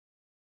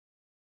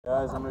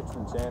Guys, I'm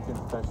Richmond Champion,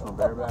 professional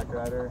bareback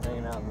rider,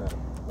 hanging out in the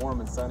warm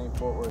and sunny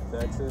Fort Worth,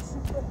 Texas.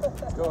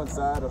 Let's go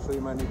inside, I'll show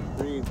you my new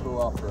Capri and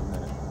cool off for a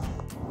minute.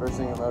 First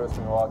thing you'll notice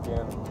when you walk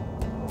in,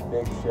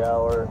 big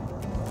shower,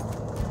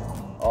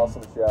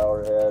 awesome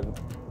shower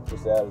head.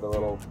 Just added a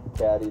little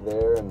caddy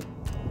there, and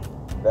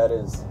that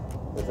is,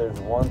 if there's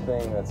one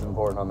thing that's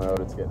important on the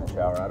road, it's getting a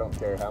shower. I don't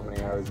care how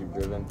many hours you've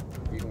driven,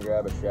 if you can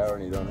grab a shower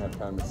and you don't have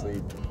time to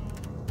sleep,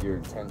 you're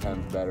 10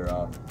 times better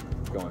off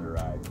going to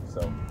ride.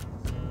 So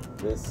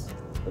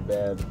the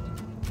bed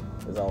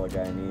is all a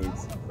guy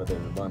needs, but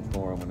there's a bunch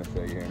more I'm going to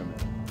show you here in a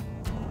minute.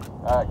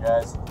 Alright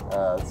guys,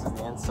 this is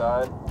the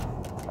inside.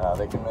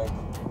 They can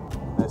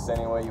make this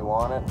any way you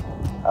want it.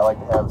 I like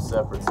to have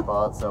separate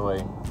spots, that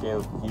way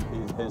Caleb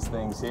can keep his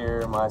things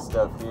here, my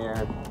stuff here.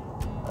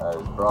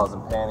 His bras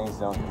and panties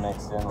don't get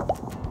mixed in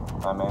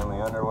with my manly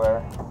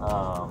underwear.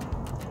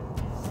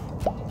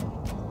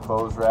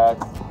 Clothes rack,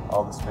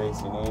 all the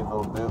space you need,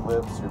 little boot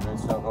lips, your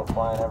boots don't go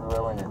flying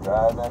everywhere when you're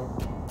driving.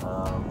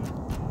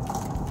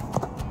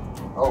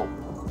 Oh,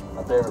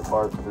 my favorite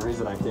part, the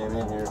reason I came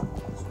in here is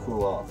to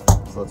cool off,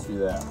 so let's do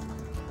that.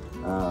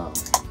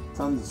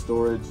 Tons of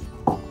storage,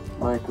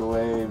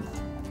 microwave,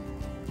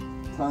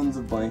 tons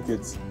of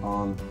blankets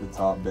on the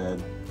top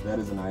bed. That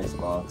is an ice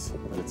box,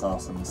 but it's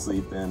awesome to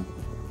sleep in.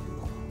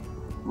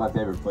 My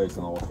favorite place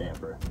in the whole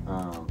camper.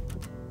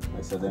 Like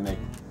I said, they make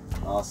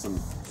awesome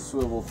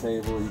swivel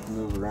table you can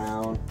move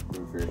around,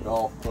 room for your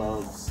golf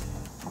clubs.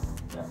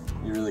 Yeah,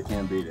 you really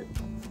can't beat it.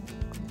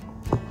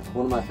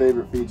 One of my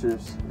favorite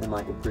features in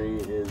my Capri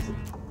is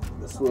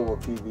the swivel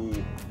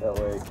TV. That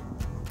way,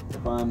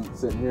 if I'm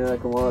sitting here, I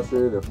can watch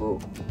it. If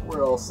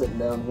we're all sitting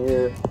down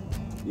here,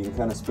 you can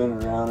kind of spin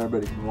it around,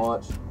 everybody can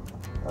watch.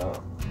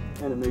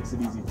 And it makes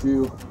it easy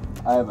too.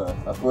 I have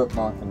a flip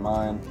bunk in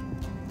mine.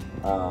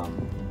 I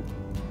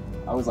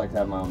always like to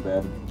have my own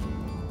bed.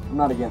 I'm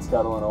not against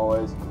cuddling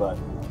always, but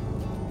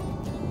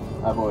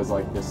I've always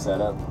liked this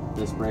setup.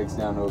 This breaks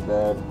down to a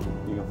bed.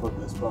 You can flip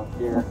this bunk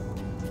here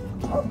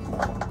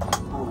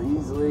really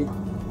easily.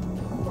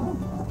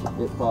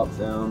 It pops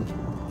down.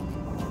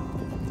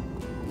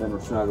 Then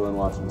we're snuggling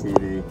watching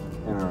TV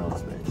in our own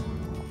space.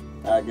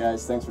 Alright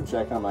guys, thanks for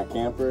checking out my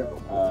camper.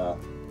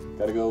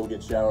 Gotta go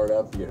get showered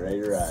up and get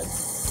ready to ride.